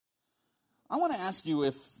I want to ask you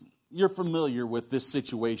if you're familiar with this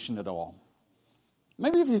situation at all.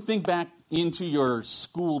 Maybe if you think back into your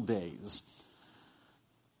school days,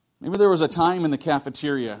 maybe there was a time in the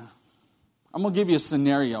cafeteria. I'm going to give you a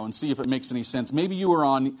scenario and see if it makes any sense. Maybe you were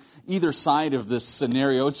on either side of this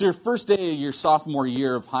scenario. It's your first day of your sophomore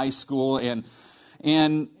year of high school,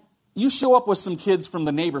 and you show up with some kids from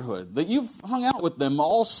the neighborhood that you've hung out with them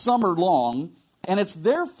all summer long, and it's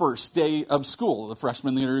their first day of school, the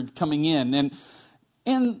freshmen that are coming in,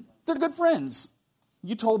 and they're good friends.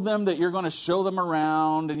 You told them that you're going to show them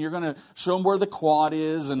around, and you're going to show them where the quad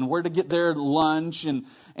is and where to get their lunch,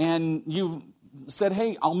 and you've said,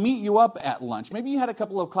 hey, I'll meet you up at lunch. Maybe you had a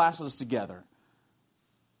couple of classes together.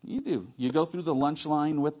 You do. You go through the lunch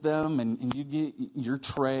line with them, and you get your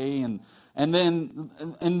tray, and then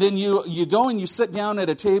you go and you sit down at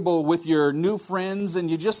a table with your new friends, and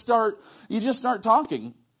you just start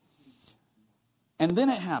talking. And then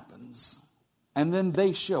it happens, and then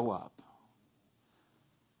they show up.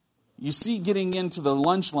 You see, getting into the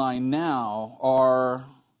lunch line now are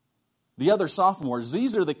the other sophomores.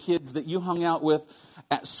 These are the kids that you hung out with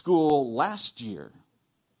at school last year.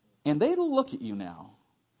 And they look at you now.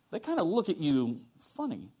 They kind of look at you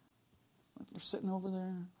funny. Like you're sitting over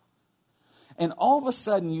there. And all of a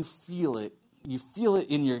sudden you feel it. You feel it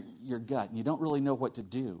in your gut, and you don't really know what to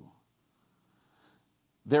do.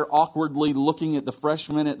 They're awkwardly looking at the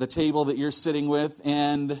freshmen at the table that you're sitting with,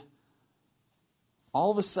 and all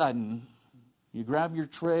of a sudden, you grab your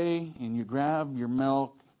tray and you grab your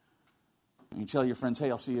milk and you tell your friends, hey,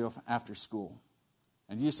 I'll see you after school.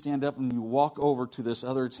 And you stand up and you walk over to this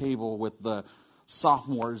other table with the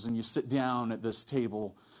sophomores, and you sit down at this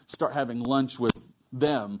table, start having lunch with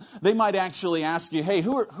them. They might actually ask you, hey,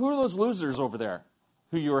 who are those losers over there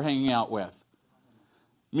who you were hanging out with?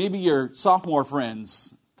 Maybe your sophomore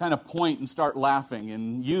friends kind of point and start laughing,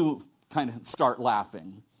 and you kind of start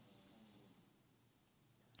laughing.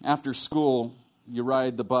 After school, you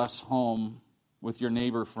ride the bus home with your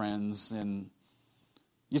neighbor friends, and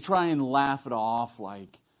you try and laugh it off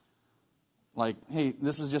like, hey,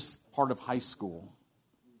 this is just part of high school.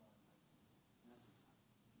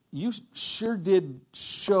 You sure did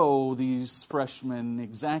show these freshmen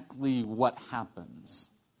exactly what happens.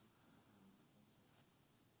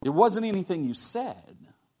 It wasn't anything you said,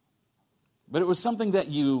 but it was something that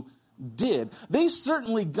you did. They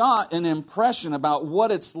certainly got an impression about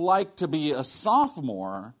what it's like to be a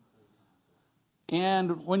sophomore,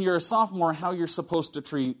 and when you're a sophomore, how you're supposed to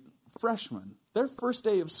treat freshmen. Their first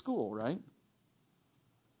day of school, right?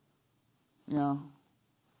 You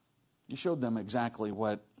showed them exactly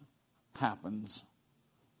what happens.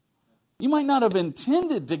 You might not have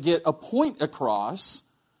intended to get a point across,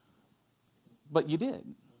 but you did.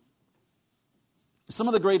 Some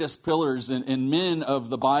of the greatest pillars and men of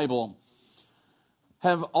the Bible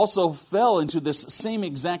have also fell into this same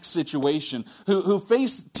exact situation, who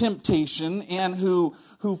faced temptation and who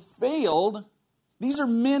failed. These are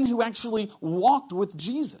men who actually walked with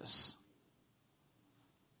Jesus.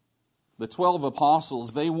 The 12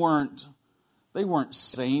 apostles, they weren't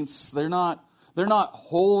saints. They're not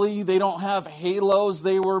holy. They don't have halos.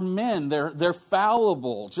 They were men. They're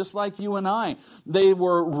fallible, just like you and I. They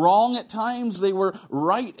were wrong at times. They were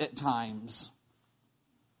right at times.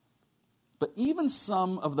 But even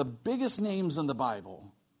some of the biggest names in the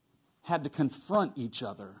Bible had to confront each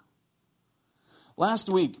other. Last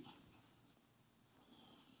week,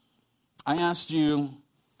 I asked you,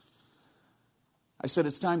 I said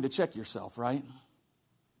it's time to check yourself, right?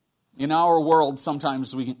 In our world,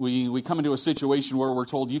 sometimes we come into a situation where we're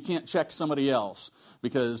told you can't check somebody else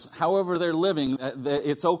because however they're living,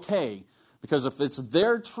 it's okay. Because if it's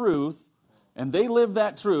their truth and they live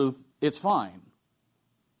that truth, it's fine.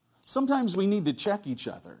 Sometimes we need to check each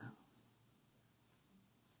other.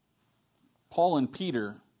 Paul and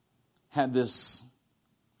Peter had this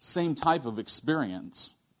same type of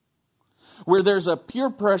experience where there's a peer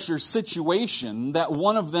pressure situation that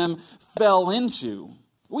one of them fell into.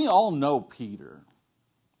 We all know Peter.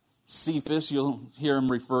 Cephas, you'll hear him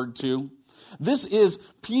referred to. This is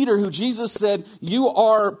Peter, who Jesus said, you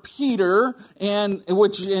are Peter, and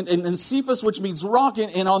Cephas, which means rock,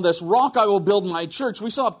 and on this rock I will build my church. We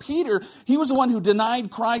saw Peter, he was the one who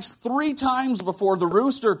denied Christ 3 times before the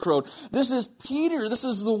rooster crowed. This is Peter, this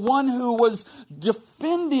is the one who was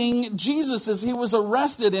defending Jesus as he was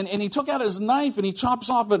arrested, and he took out his knife and he chops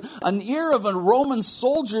off an ear of a Roman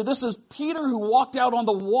soldier. This is Peter who walked out on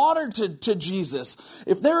the water to Jesus.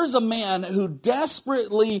 If there is a man who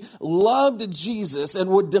desperately loved Jesus and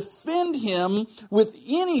would defend him with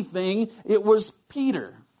anything, it was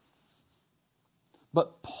Peter.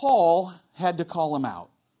 But Paul had to call him out.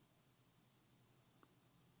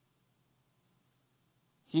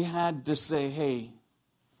 he had to say, hey,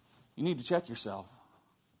 you need to check yourself.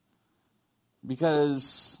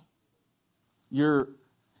 Because you're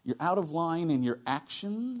out of line in your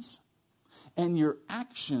actions, and your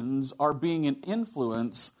actions are being an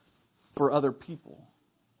influence for other people.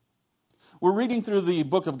 We're reading through the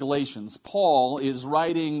book of Galatians. Paul is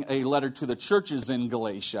writing a letter to the churches in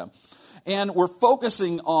Galatia. And we're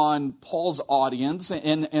focusing on Paul's audience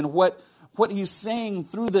and what he's saying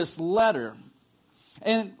through this letter.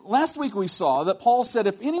 And last week we saw that Paul said,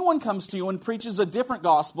 if anyone comes to you and preaches a different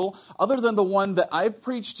gospel other than the one that I've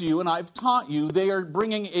preached to you and I've taught you, they are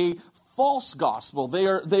bringing a false gospel. They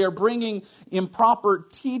are bringing improper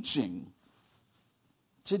teaching.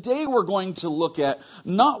 Today we're going to look at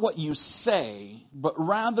not what you say, but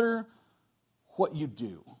rather what you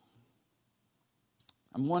do.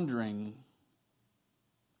 I'm wondering,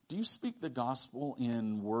 do you speak the gospel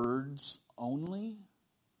in words only?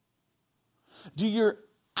 Do your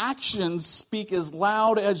actions speak as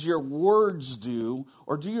loud as your words do,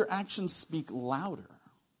 or do your actions speak louder?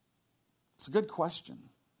 It's a good question.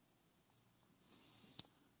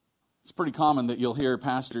 It's pretty common that you'll hear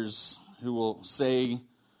pastors who will say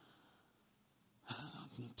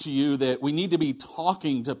to you that we need to be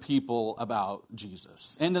talking to people about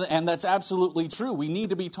Jesus. And that's absolutely true. We need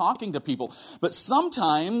to be talking to people. But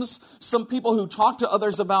sometimes some people who talk to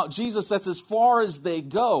others about Jesus, that's as far as they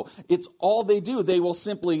go. It's all they do. They will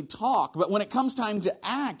simply talk. But when it comes time to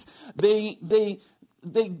act, they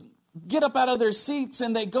get up out of their seats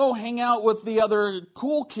and they go hang out with the other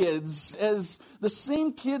cool kids as the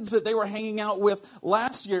same kids that they were hanging out with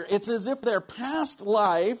last year. It's as if their past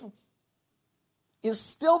life is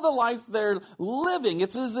still the life they're living.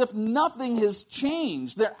 It's as if nothing has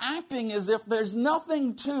changed. They're acting as if there's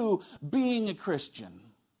nothing to being a Christian.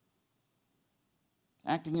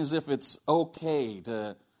 Acting as if it's okay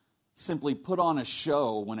to simply put on a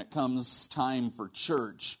show when it comes time for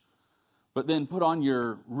church, but then put on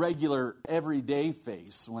your regular everyday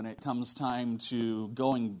face when it comes time to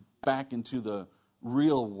going back into the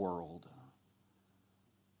real world.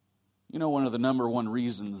 You know, one of the number one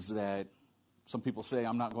reasons that some people say,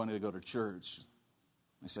 I'm not going to go to church.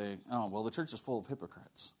 They say, oh, well, the church is full of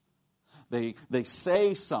hypocrites. They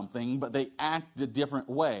say something, but they act a different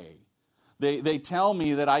way. They tell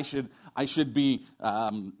me that I should be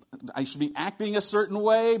acting a certain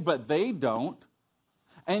way, but they don't.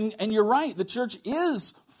 And you're right, the church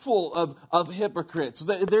is full of hypocrites.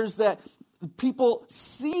 There's that, people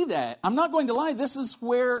see that. I'm not going to lie, this is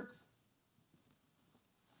where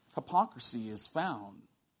hypocrisy is found.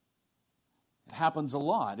 It happens a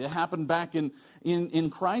lot. It happened back in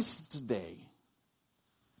Christ's day.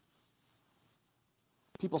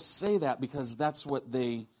 People say that because that's what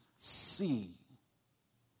they see.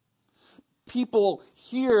 People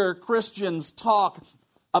hear Christians talk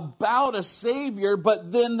about a Savior,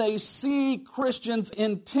 but then they see Christians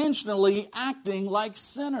intentionally acting like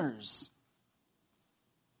sinners.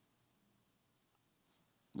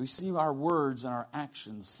 We see our words and our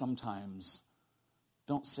actions sometimes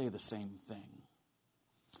don't say the same thing.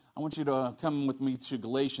 I want you to come with me to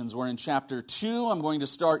Galatians. We're in chapter 2. I'm going to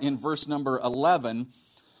start in verse number 11.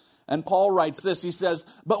 And Paul writes this. He says,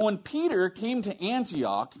 but when Peter came to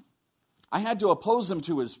Antioch, I had to oppose him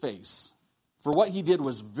to his face, for what he did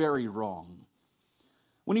was very wrong.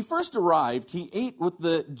 When he first arrived, he ate with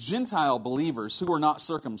the Gentile believers who were not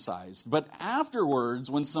circumcised. But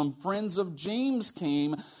afterwards, when some friends of James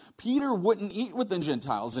came, Peter wouldn't eat with the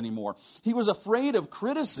Gentiles anymore. He was afraid of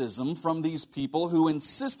criticism from these people who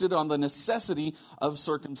insisted on the necessity of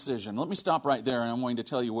circumcision. Let me stop right there, and I'm going to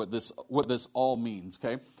tell you what this all means,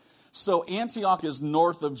 okay? So Antioch is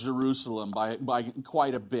north of Jerusalem by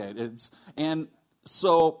quite a bit. And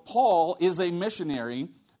so Paul is a missionary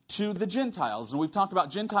to the Gentiles. And we've talked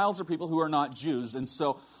about Gentiles are people who are not Jews. And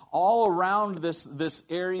so all around this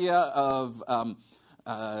area of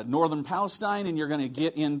northern Palestine, and you're going to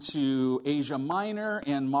get into Asia Minor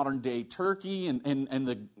and modern-day Turkey and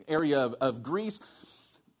the area of Greece.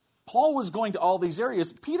 Paul was going to all these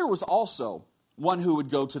areas. Peter was also one who would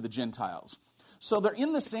go to the Gentiles. So they're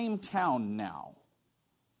in the same town now.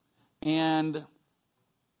 And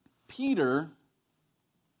Peter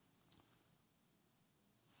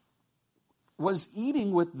was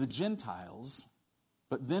eating with the Gentiles,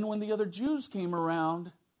 but then when the other Jews came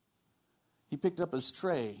around, he picked up his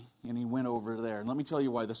tray and he went over there. And let me tell you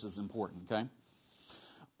why this is important, okay?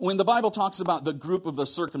 When the Bible talks about the group of the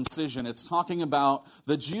circumcision, it's talking about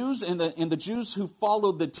the Jews and the Jews who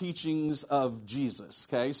followed the teachings of Jesus,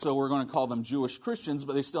 okay? So we're going to call them Jewish Christians,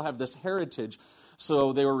 but they still have this heritage.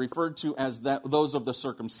 So they were referred to as those of the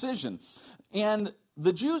circumcision. And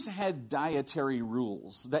the Jews had dietary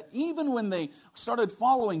rules that even when they started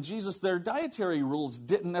following Jesus, their dietary rules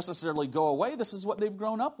didn't necessarily go away. This is what they've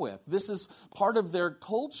grown up with. This is part of their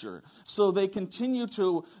culture. So they continue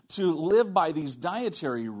to live by these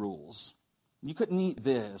dietary rules. You couldn't eat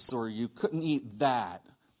this or you couldn't eat that.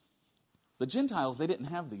 The Gentiles, they didn't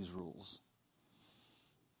have these rules.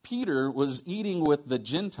 Peter was eating with the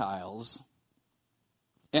Gentiles,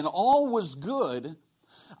 and all was good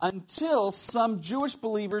until some Jewish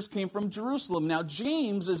believers came from Jerusalem. Now,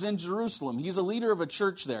 James is in Jerusalem. He's a leader of a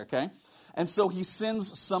church there, okay? And so he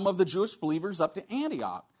sends some of the Jewish believers up to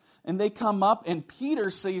Antioch. And they come up, and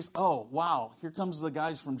Peter says, oh, wow, here comes the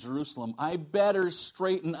guys from Jerusalem. I better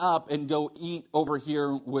straighten up and go eat over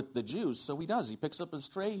here with the Jews. So he does. He picks up his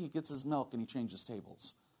tray, he gets his milk, and he changes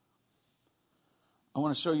tables. I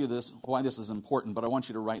want to show you this, why this is important, but I want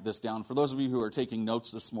you to write this down. For those of you who are taking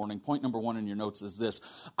notes this morning, point number 1 in your notes is this.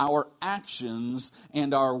 Our actions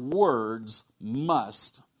and our words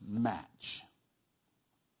must match.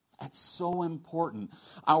 That's so important.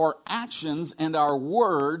 Our actions and our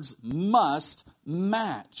words must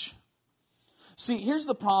match. See, here's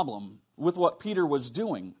the problem with what Peter was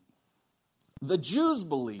doing. The Jews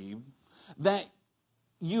believed that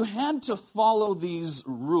you had to follow these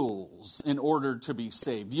rules in order to be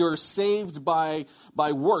saved. You're saved by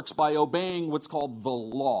works, by obeying what's called the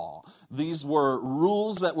law. These were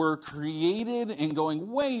rules that were created and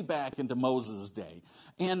going way back into Moses' day.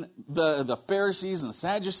 And the Pharisees and the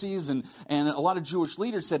Sadducees and a lot of Jewish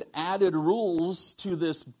leaders had added rules to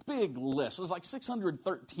this big list. There's like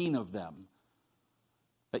 613 of them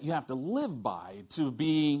that you have to live by to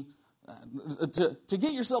be to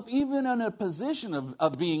get yourself even in a position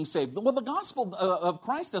of being saved. Well, the gospel of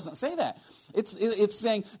Christ doesn't say that. It's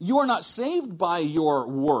saying you are not saved by your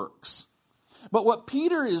works. But what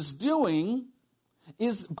Peter is doing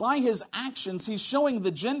is by his actions, he's showing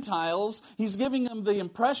the Gentiles, he's giving them the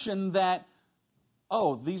impression that,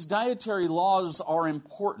 oh, these dietary laws are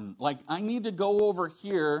important. Like, I need to go over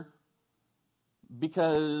here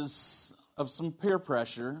because of some peer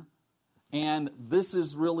pressure, and this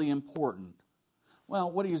is really important.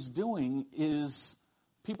 Well, what he's doing is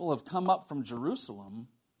people have come up from Jerusalem,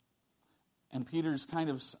 and Peter's kind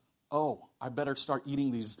of, oh, I better start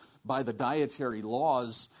eating these by the dietary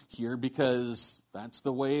laws here because that's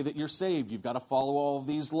the way that you're saved. You've got to follow all of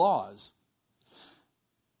these laws.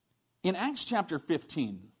 In Acts chapter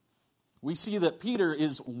 15, we see that Peter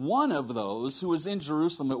is one of those who is in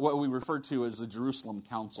Jerusalem at what we refer to as the Jerusalem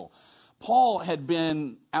Council. Paul had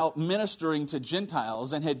been out ministering to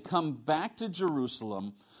Gentiles and had come back to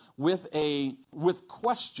Jerusalem with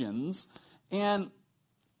questions, and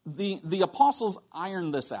the apostles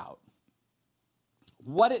ironed this out.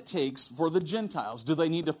 What it takes for the Gentiles. Do they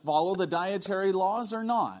need to follow the dietary laws or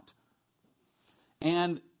not?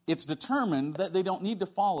 And it's determined that they don't need to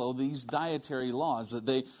follow these dietary laws,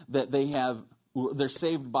 they're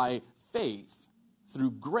saved by faith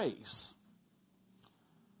through grace.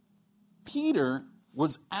 Peter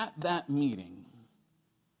was at that meeting.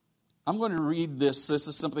 I'm going to read this. This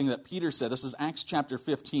is something that Peter said. This is Acts chapter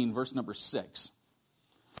 15, verse number 6.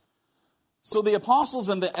 So the apostles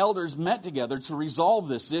and the elders met together to resolve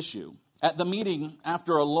this issue. At the meeting,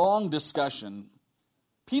 after a long discussion,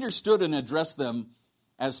 Peter stood and addressed them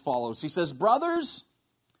as follows. He says, "Brothers,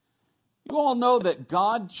 you all know that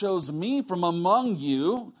God chose me from among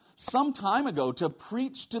you some time ago to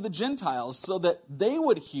preach to the Gentiles so that they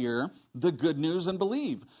would hear the good news and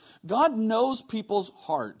believe. God knows people's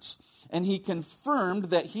hearts, and he confirmed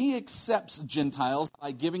that he accepts Gentiles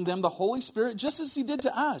by giving them the Holy Spirit just as he did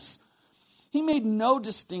to us. He made no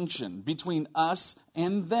distinction between us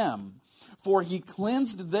and them, for he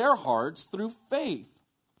cleansed their hearts through faith.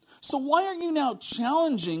 So why are you now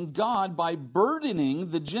challenging God by burdening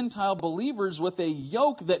the Gentile believers with a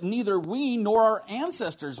yoke that neither we nor our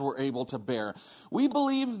ancestors were able to bear? We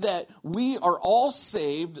believe that we are all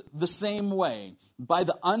saved the same way, by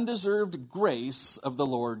the undeserved grace of the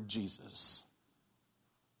Lord Jesus."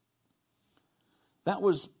 That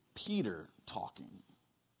was Peter talking.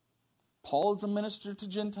 Paul is a minister to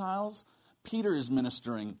Gentiles. Peter is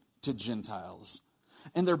ministering to Gentiles.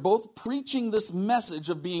 And they're both preaching this message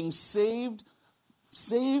of being saved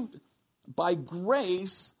by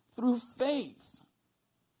grace through faith.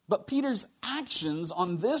 But Peter's actions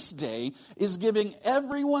on this day is giving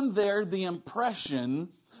everyone there the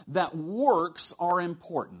impression that works are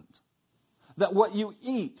important, that what you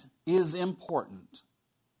eat is important.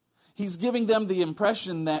 He's giving them the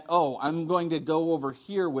impression that, oh, I'm going to go over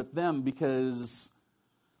here with them because,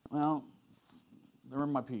 well, they're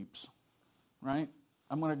my peeps, right?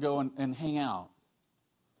 I'm going to go and hang out.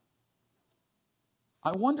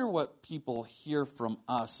 I wonder what people hear from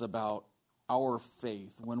us about our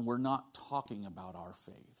faith when we're not talking about our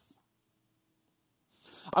faith.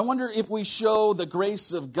 I wonder if we show the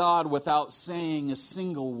grace of God without saying a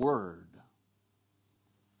single word.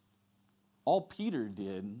 All Peter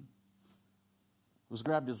did was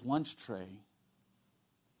grabbed his lunch tray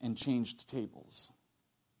and changed tables.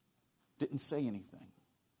 Didn't say anything.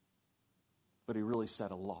 But he really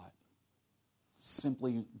said a lot.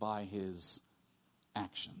 Simply by his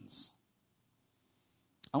actions.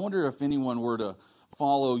 I wonder if anyone were to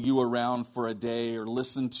follow you around for a day or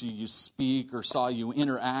listen to you speak or saw you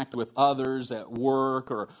interact with others at work,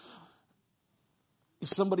 or if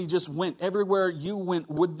somebody just went everywhere you went,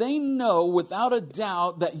 would they know without a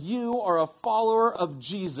doubt that you are a follower of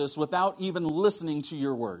Jesus without even listening to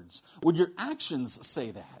your words? Would your actions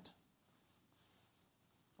say that?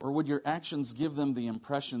 Or would your actions give them the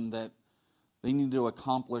impression that they need to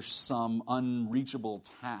accomplish some unreachable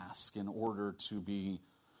task in order to be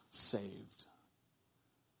saved?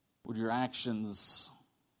 Would your actions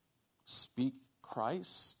speak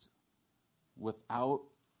Christ without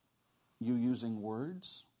you using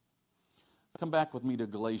words? Come back with me to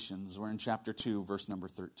Galatians. We're in chapter 2, verse number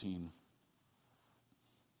 13.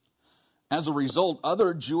 As a result,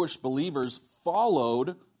 other Jewish believers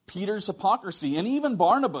followed Peter's hypocrisy, and even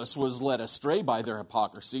Barnabas was led astray by their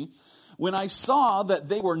hypocrisy. When I saw that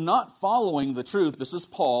they were not following the truth, this is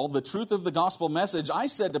Paul, the truth of the gospel message, I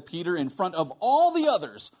said to Peter in front of all the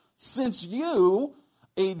others, since you,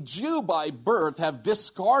 a Jew by birth, have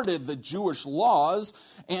discarded the Jewish laws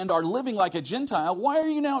and are living like a Gentile, why are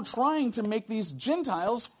you now trying to make these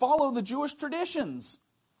Gentiles follow the Jewish traditions?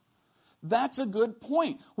 That's a good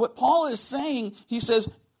point. What Paul is saying, he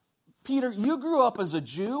says, Peter, you grew up as a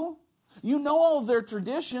Jew. You know all of their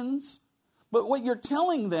traditions. But what you're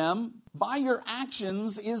telling them by your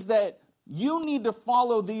actions is that you need to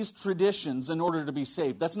follow these traditions in order to be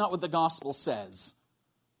saved. That's not what the gospel says.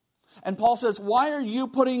 And Paul says, why are you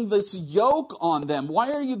putting this yoke on them?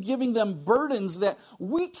 Why are you giving them burdens that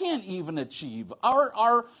we can't even achieve?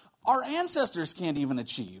 Our ancestors can't even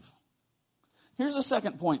achieve. Here's a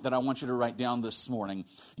second point that I want you to write down this morning.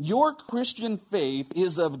 Your Christian faith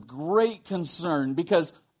is of great concern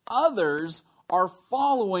because others are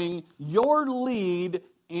following your lead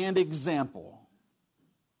and example.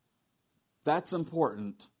 That's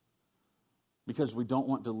important because we don't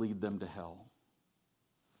want to lead them to hell.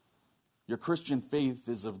 Your Christian faith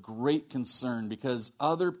is of great concern because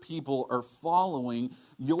other people are following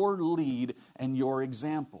your lead and your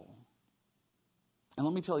example. And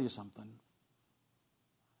let me tell you something.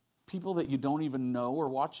 People that you don't even know are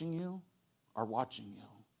watching you.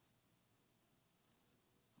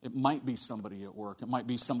 It might be somebody at work. It might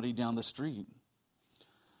be somebody down the street.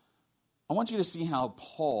 I want you to see how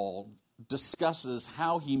Paul discusses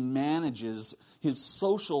how he manages his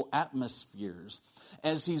social atmospheres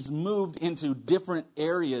as he's moved into different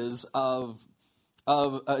areas of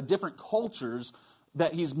different cultures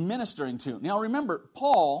that he's ministering to. Now remember,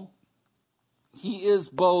 Paul, he is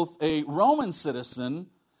both a Roman citizen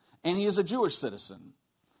and he is a Jewish citizen.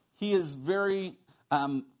 He is very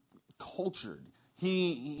cultured.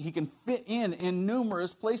 He can fit in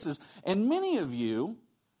numerous places. And many of you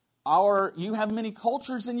have many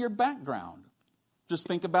cultures in your background. Just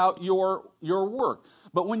think about your work.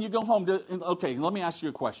 But when you go home, okay, let me ask you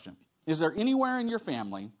a question. Is there anywhere in your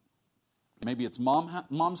family, maybe it's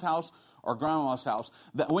mom's house or grandma's house,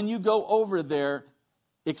 that when you go over there,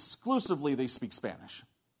 exclusively they speak Spanish?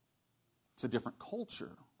 It's a different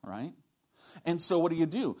culture, right? And so what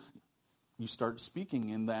do? You start speaking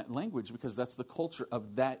in that language because that's the culture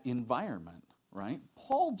of that environment, right?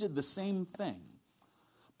 Paul did the same thing.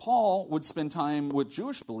 Paul would spend time with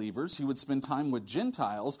Jewish believers, he would spend time with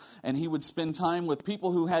Gentiles, and he would spend time with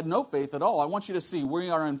people who had no faith at all. I want you to see, we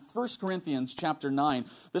are in 1 Corinthians chapter 9.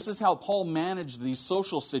 This is how Paul managed these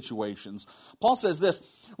social situations. Paul says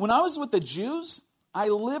this, when I was with the Jews, I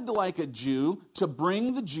lived like a Jew to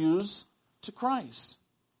bring the Jews to Christ.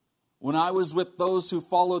 When I was with those who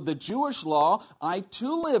followed the Jewish law, I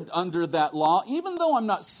too lived under that law, even though I'm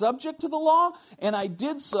not subject to the law, and I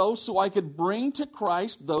did so I could bring to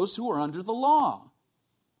Christ those who are under the law.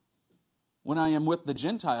 When I am with the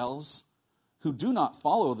Gentiles who do not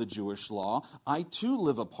follow the Jewish law, I too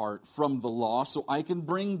live apart from the law so I can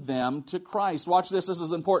bring them to Christ. Watch this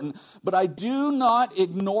is important. But I do not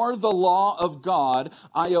ignore the law of God.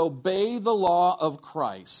 I obey the law of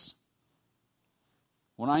Christ.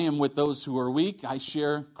 When I am with those who are weak, I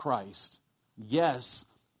share Christ. Yes,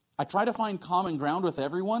 I try to find common ground with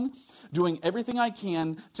everyone, doing everything I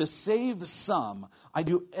can to save some. I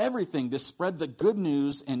do everything to spread the good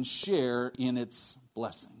news and share in its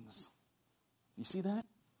blessings. You see that?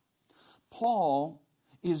 Paul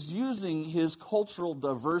is using his cultural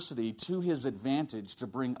diversity to his advantage to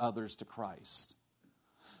bring others to Christ.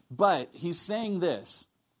 But he's saying this: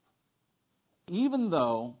 even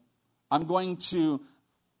though I'm going to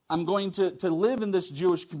live in this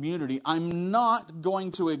Jewish community, I'm not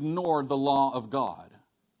going to ignore the law of God.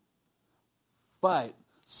 But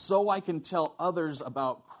so I can tell others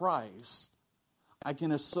about Christ, I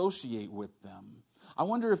can associate with them. I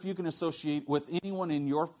wonder if you can associate with anyone in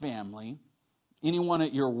your family, anyone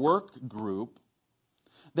at your work group,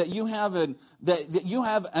 that you have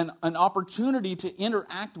an opportunity to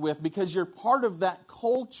interact with because you're part of that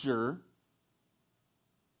culture.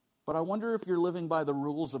 But I wonder if you're living by the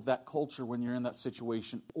rules of that culture when you're in that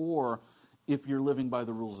situation, or if you're living by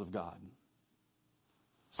the rules of God.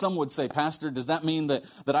 Some would say, Pastor, does that mean that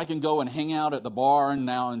I can go and hang out at the bar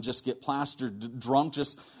now and just get plastered drunk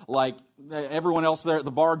just like everyone else there at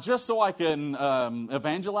the bar just so I can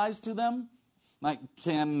evangelize to them? Like,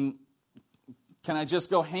 can I just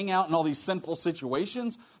go hang out in all these sinful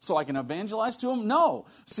situations so I can evangelize to them? No.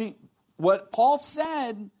 See, what Paul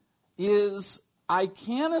said is, I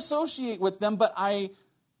can associate with them, but I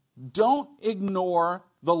don't ignore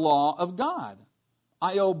the law of God.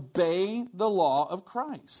 I obey the law of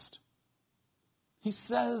Christ. He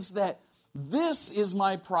says that this is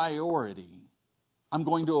my priority. I'm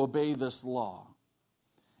going to obey this law.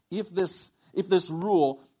 If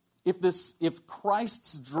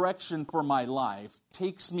Christ's direction for my life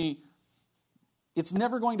takes me, it's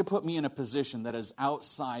never going to put me in a position that is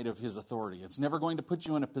outside of his authority. It's never going to put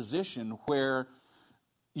you in a position where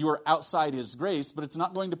you are outside his grace, but it's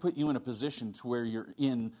not going to put you in a position to where you're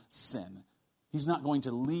in sin. He's not going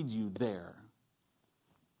to lead you there.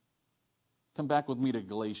 Come back with me to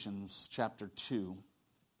Galatians chapter 2,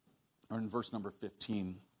 or in verse number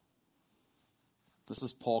 15. This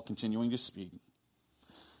is Paul continuing to speak.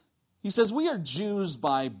 He says, we are Jews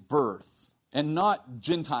by birth and not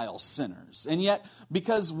Gentile sinners. And yet,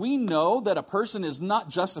 because we know that a person is not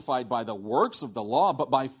justified by the works of the law,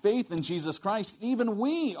 but by faith in Jesus Christ, even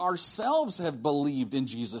we ourselves have believed in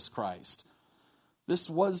Jesus Christ. This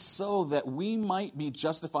was so that we might be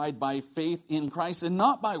justified by faith in Christ and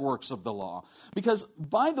not by works of the law. Because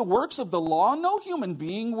by the works of the law, no human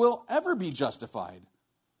being will ever be justified.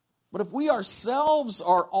 But if we ourselves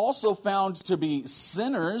are also found to be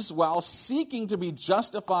sinners while seeking to be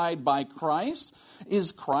justified by Christ,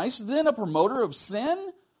 is Christ then a promoter of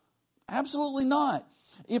sin? Absolutely not.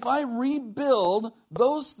 If I rebuild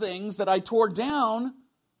those things that I tore down,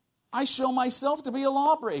 I show myself to be a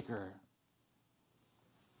lawbreaker.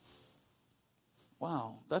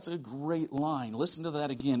 Wow, that's a great line. Listen to that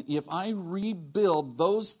again. If I rebuild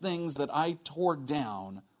those things that I tore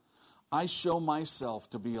down, I show myself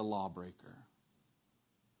to be a lawbreaker.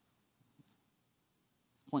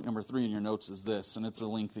 Point number 3 in your notes is this, and it's a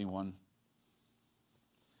lengthy one.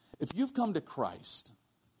 If you've come to Christ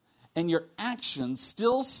and your actions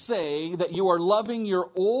still say that you are loving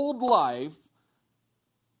your old life,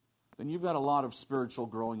 then you've got a lot of spiritual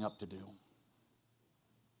growing up to do.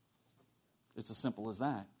 It's as simple as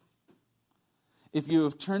that. If you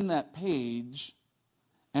have turned that page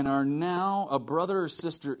and are now a brother or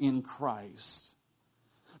sister in Christ,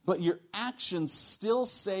 but your actions still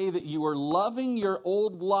say that you are loving your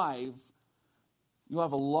old life, you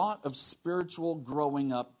have a lot of spiritual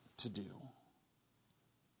growing up to do.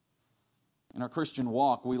 In our Christian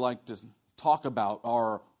walk, we like to talk about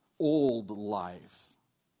our old life.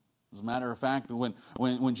 As a matter of fact,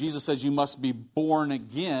 when Jesus says you must be born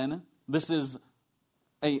again, this is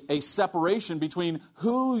a separation between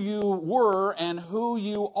who you were and who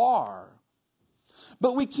you are.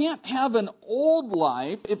 But we can't have an old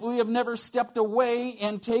life if we have never stepped away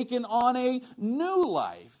and taken on a new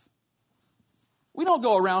life. We don't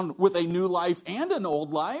go around with a new life and an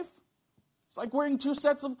old life. It's like wearing 2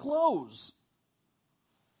 sets of clothes.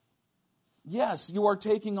 Yes, you are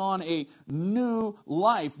taking on a new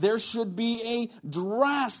life. There should be a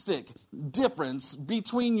drastic difference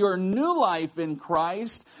between your new life in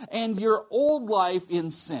Christ and your old life in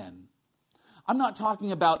sin. I'm not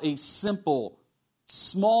talking about a simple,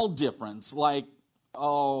 small difference like,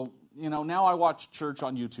 now I watch church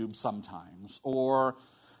on YouTube sometimes, or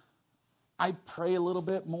I pray a little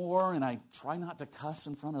bit more and I try not to cuss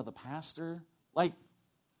in front of the pastor.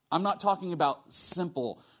 I'm not talking about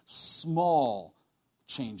simple, small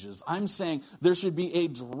changes. I'm saying there should be a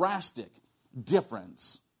drastic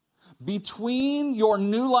difference between your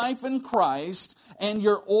new life in Christ and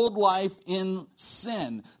your old life in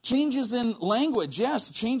sin. Changes in language,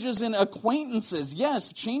 yes. Changes in acquaintances,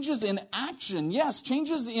 yes. Changes in action, yes.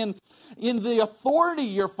 Changes in the authority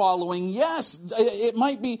you're following, yes. It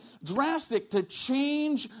might be drastic to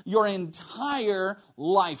change your entire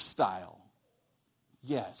lifestyle.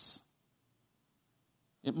 Yes.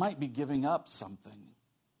 It might be giving up something.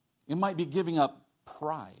 It might be giving up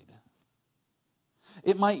pride.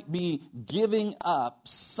 It might be giving up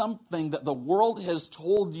something that the world has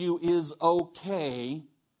told you is okay,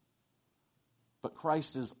 but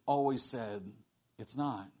Christ has always said it's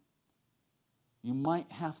not. You might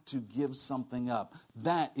have to give something up.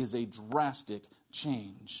 That is a drastic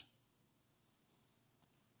change.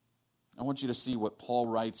 I want you to see what Paul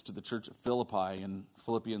writes to the church of Philippi in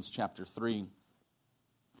Philippians chapter 3.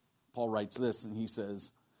 Paul writes this, and he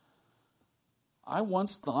says, I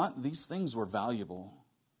once thought these things were valuable,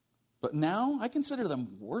 but now I consider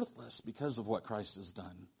them worthless because of what Christ has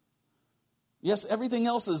done. Yes, everything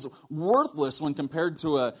else is worthless when compared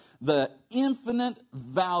to the infinite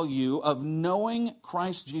value of knowing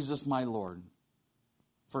Christ Jesus my Lord.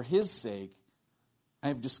 For his sake, I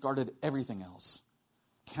have discarded everything else,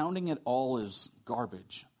 counting it all as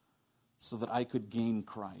garbage, so that I could gain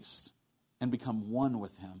Christ and become one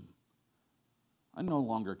with him. I no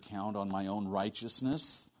longer count on my own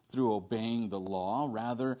righteousness through obeying the law.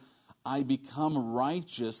 Rather, I become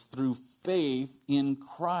righteous through faith in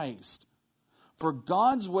Christ. For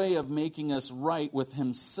God's way of making us right with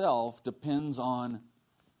himself depends on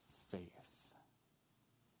faith.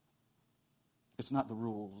 It's not the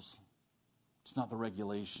rules. It's not the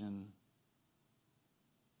regulation.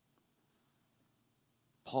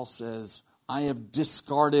 Paul says, I have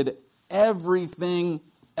discarded everything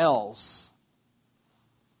else,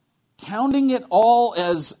 counting it all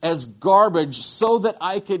as garbage so that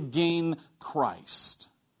I could gain Christ.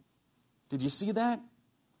 Did you see that?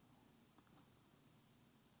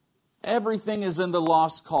 Everything is in the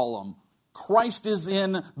lost column. Christ is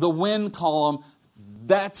in the win column.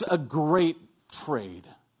 That's a great trade.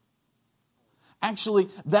 Actually,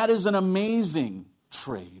 that is an amazing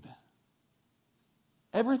trade.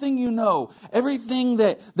 Everything you know, everything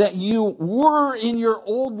that you were in your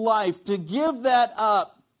old life, to give that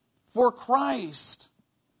up for Christ.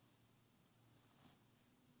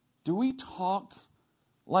 Do we talk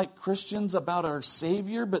like Christians about our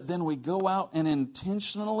Savior, but then we go out and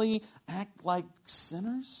intentionally act like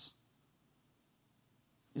sinners?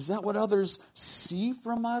 Is that what others see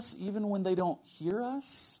from us even when they don't hear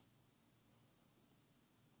us?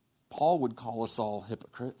 Paul would call us all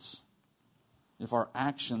hypocrites if our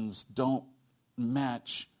actions don't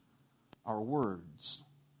match our words.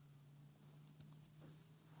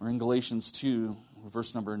 We're in Galatians 2,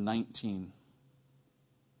 verse number 19.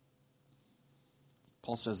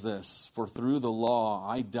 Paul says this, for through the law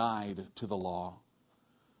I died to the law,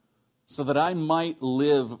 so that I might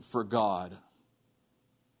live for God.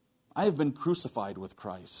 I have been crucified with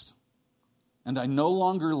Christ, and I no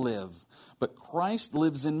longer live, but Christ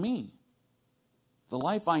lives in me. The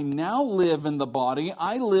life I now live in the body,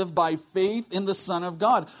 I live by faith in the Son of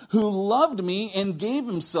God, who loved me and gave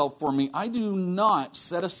himself for me. I do not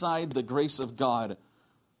set aside the grace of God,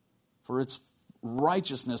 for its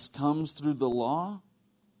righteousness comes through the law.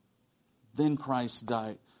 Then Christ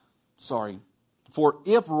died. For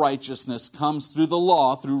if righteousness comes through the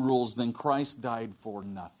law, through rules, then Christ died for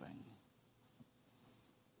nothing.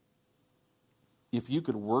 If you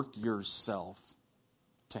could work yourself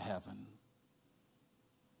to heaven,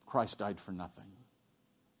 Christ died for nothing.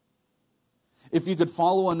 If you could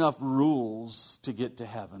follow enough rules to get to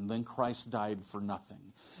heaven, then Christ died for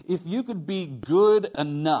nothing. If you could be good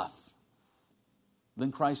enough,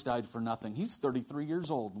 then Christ died for nothing. He's 33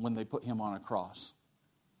 years old when they put him on a cross.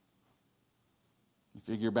 You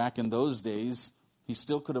figure back in those days, he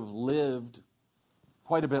still could have lived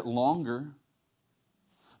quite a bit longer.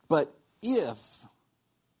 But if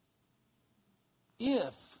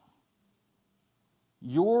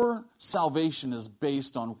your salvation is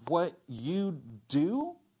based on what you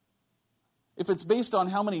do, if it's based on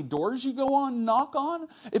how many doors you go on, knock on,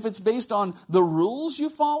 if it's based on the rules you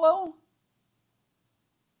follow,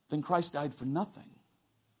 then Christ died for nothing.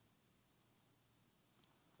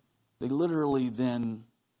 They literally then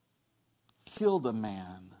killed a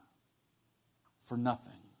man for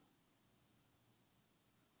nothing.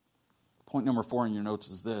 Point number 4 in your notes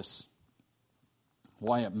is this.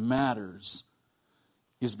 Why it matters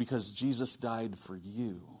is because Jesus died for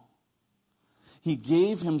you. He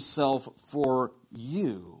gave himself for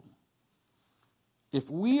you. If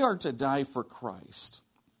we are to die for Christ,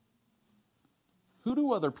 Who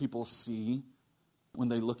do other people see when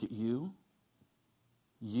they look at you?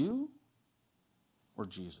 You or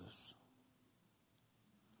Jesus?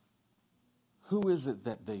 Who is it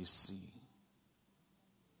that they see?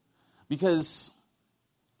 Because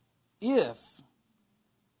if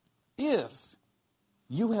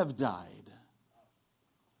you have died,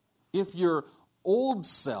 if your old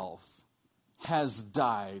self has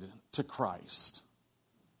died to Christ,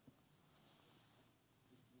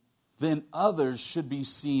 then others should be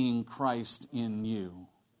seeing Christ in you.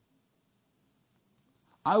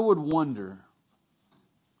 I would wonder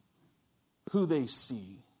who they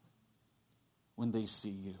see when they see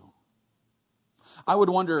you. I would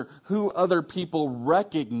wonder who other people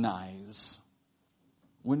recognize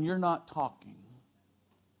when you're not talking.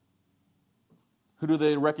 Who do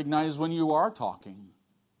they recognize when you are talking?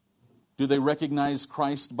 Do they recognize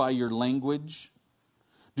Christ by your language?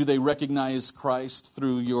 Do they recognize Christ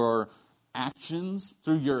through your actions,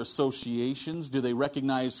 through your associations? Do they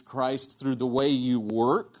recognize Christ through the way you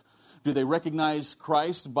work? Do they recognize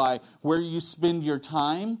Christ by where you spend your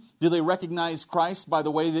time? Do they recognize Christ by the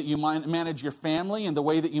way that you manage your family and the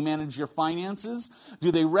way that you manage your finances? Do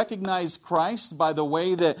they recognize Christ by the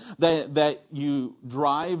way that you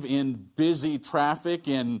drive in busy traffic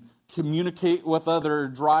and communicate with other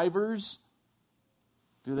drivers?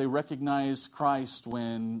 Do they recognize Christ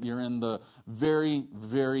when you're in the very,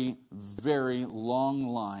 very, very long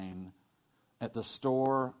line at the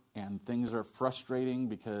store and things are frustrating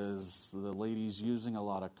because the lady's using a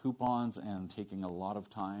lot of coupons and taking a lot of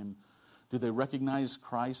time? Do they recognize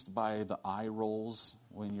Christ by the eye rolls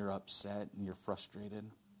when you're upset and you're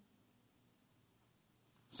frustrated?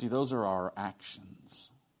 See, those are our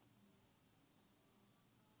actions.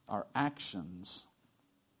 Our actions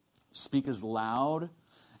speak as loud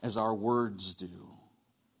as our words do.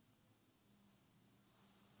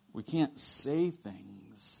 We can't say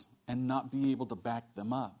things and not be able to back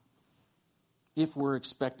them up if we're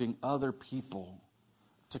expecting other people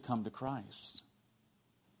to come to Christ.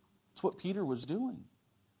 That's what Peter was doing.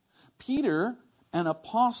 Peter, an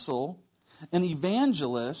apostle, an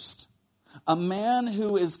evangelist, a man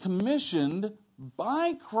who is commissioned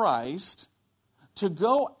by Christ to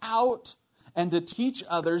go out and to teach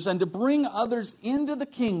others and to bring others into the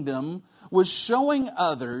kingdom, was showing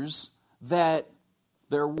others that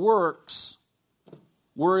their works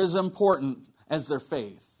were as important as their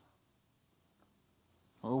faith.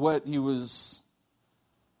 Or what he was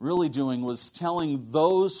really doing was telling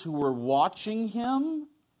those who were watching him,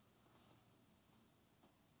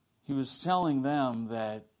 he was telling them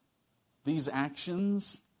that these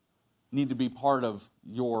actions need to be part of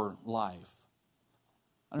your life.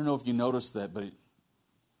 I don't know if you noticed that, but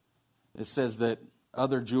it says that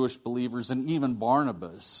other Jewish believers and even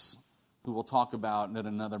Barnabas, who we'll talk about in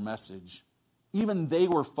another message, even they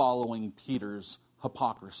were following Peter's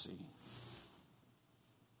hypocrisy.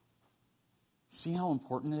 See how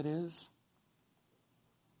important it is?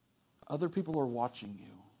 Other people are watching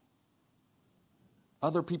you.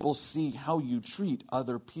 Other people see how you treat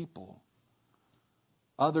other people.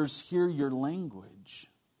 Others hear your language.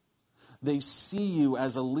 They see you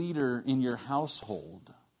as a leader in your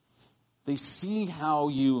household. They see how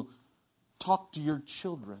you talk to your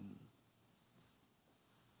children.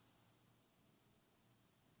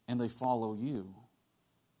 And they follow you.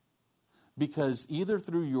 Because either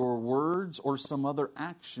through your words or some other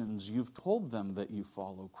actions, you've told them that you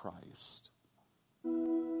follow Christ.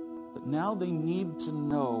 But now they need to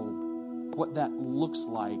know what that looks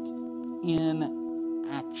like in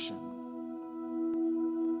action.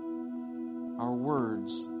 Our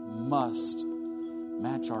words must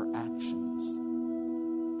match our actions.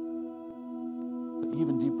 But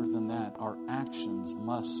even deeper than that, our actions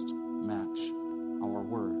must match our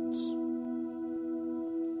words.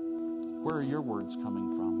 Where are your words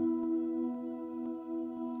coming from?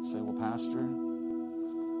 You say, well, Pastor,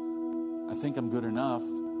 I think I'm good enough.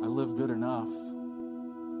 I live good enough.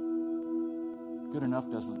 Good enough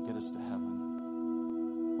doesn't get us to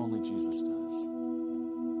heaven. Only Jesus does.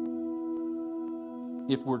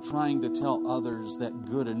 If we're trying to tell others that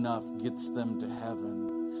good enough gets them to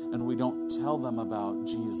heaven, and we don't tell them about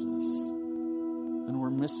Jesus, then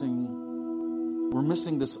we're missing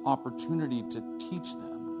this opportunity to teach them.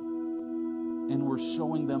 And we're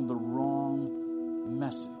showing them the wrong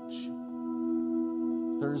message.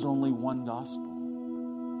 There is only one gospel.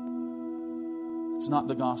 It's not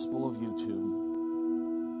the gospel of YouTube.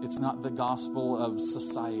 It's not the gospel of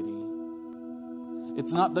society.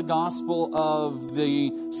 It's not the gospel of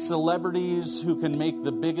the celebrities who can make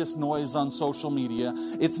the biggest noise on social media.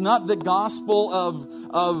 It's not the gospel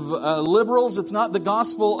of liberals. It's not the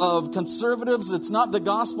gospel of conservatives. It's not the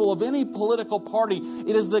gospel of any political party.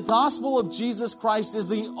 It is the gospel of Jesus Christ is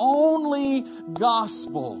the only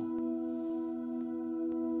gospel.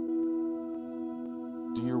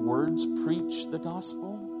 Do your words preach the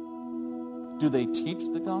gospel? Do they teach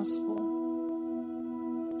the gospel?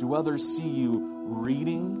 Do others see you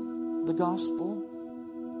reading the gospel?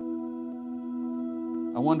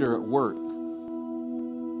 I wonder at work,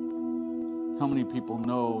 how many people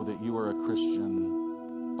know that you are a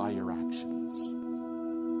Christian by your actions?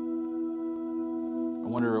 I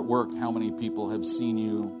wonder at work, how many people have seen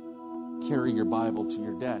you carry your Bible to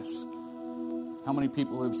your desk? How many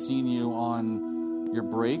people have seen you on your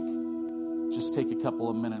break just take a couple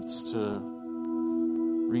of minutes to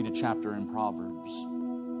read a chapter in Proverbs?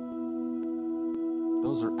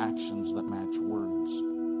 Those are actions that match words.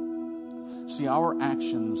 See, our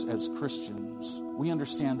actions as Christians, we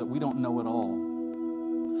understand that we don't know it all.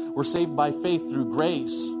 We're saved by faith through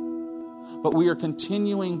grace, but we are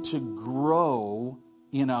continuing to grow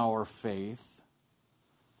in our faith.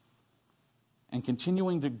 And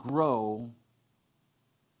continuing to grow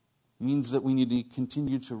means that we need to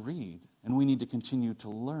continue to read and we need to continue to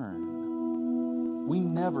learn. We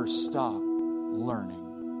never stop learning.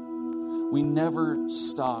 We never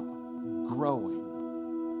stop growing.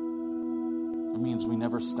 It means we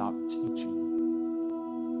never stop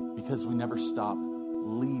teaching because we never stop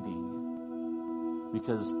leading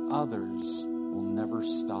because others will never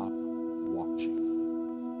stop watching.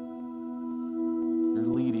 You're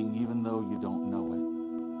leading even though you don't know it.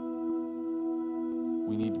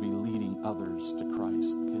 We need to be leading others to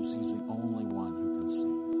Christ because He's the only one who can save.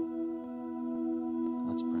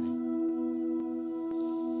 Let's pray.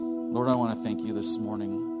 Lord, I want to thank you this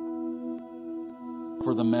morning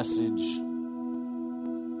for the message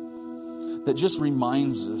that just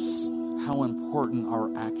reminds us how important our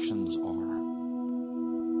actions are.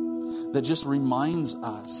 That just reminds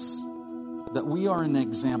us that we are an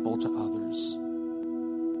example to others.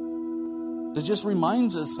 That just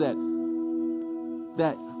reminds us that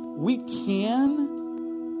we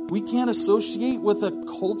can associate with a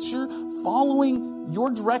culture following your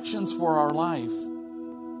directions for our life.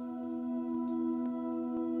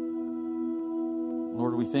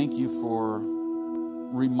 Lord, we thank you for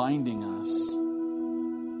reminding us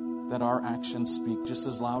that our actions speak just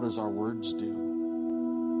as loud as our words do.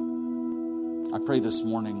 I pray this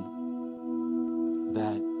morning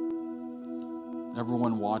that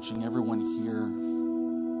everyone watching, everyone here,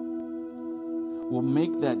 will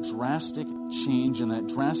make that drastic change and that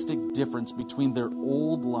drastic difference between their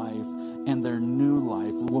old life and their new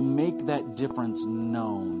life, will make that difference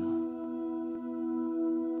known.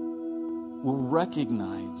 Will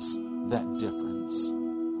recognize that difference.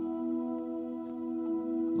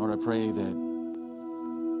 Lord, I pray that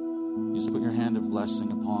you just put your hand of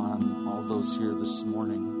blessing upon all those here this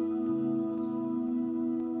morning.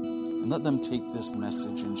 And let them take this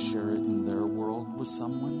message and share it in their world with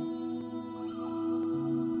someone.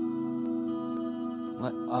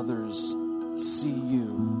 Let others see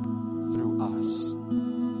you through us.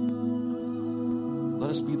 Let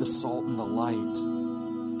us be the salt and the light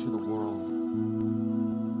to the world.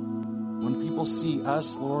 When people see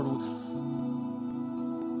us, Lord,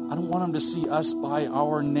 I don't want them to see us by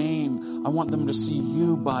our name. I want them to see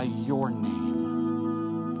you by your name.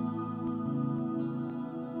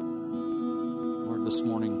 Lord, this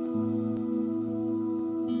morning,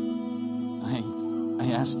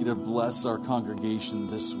 I ask you to bless our congregation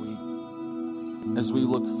this week as we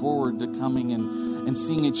look forward to coming and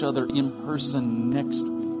seeing each other in person next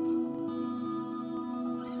week.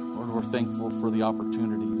 Lord, we're thankful for the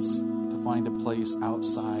opportunities to find a place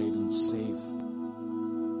outside and safe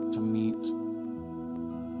to meet.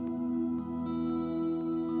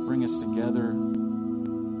 Bring us together.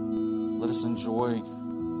 Let us enjoy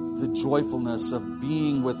the joyfulness of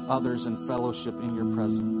being with others in fellowship in your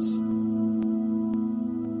presence.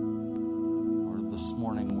 Lord, this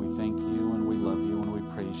morning we thank you and we love you and we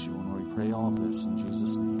praise you and we pray all of this in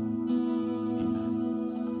Jesus' name.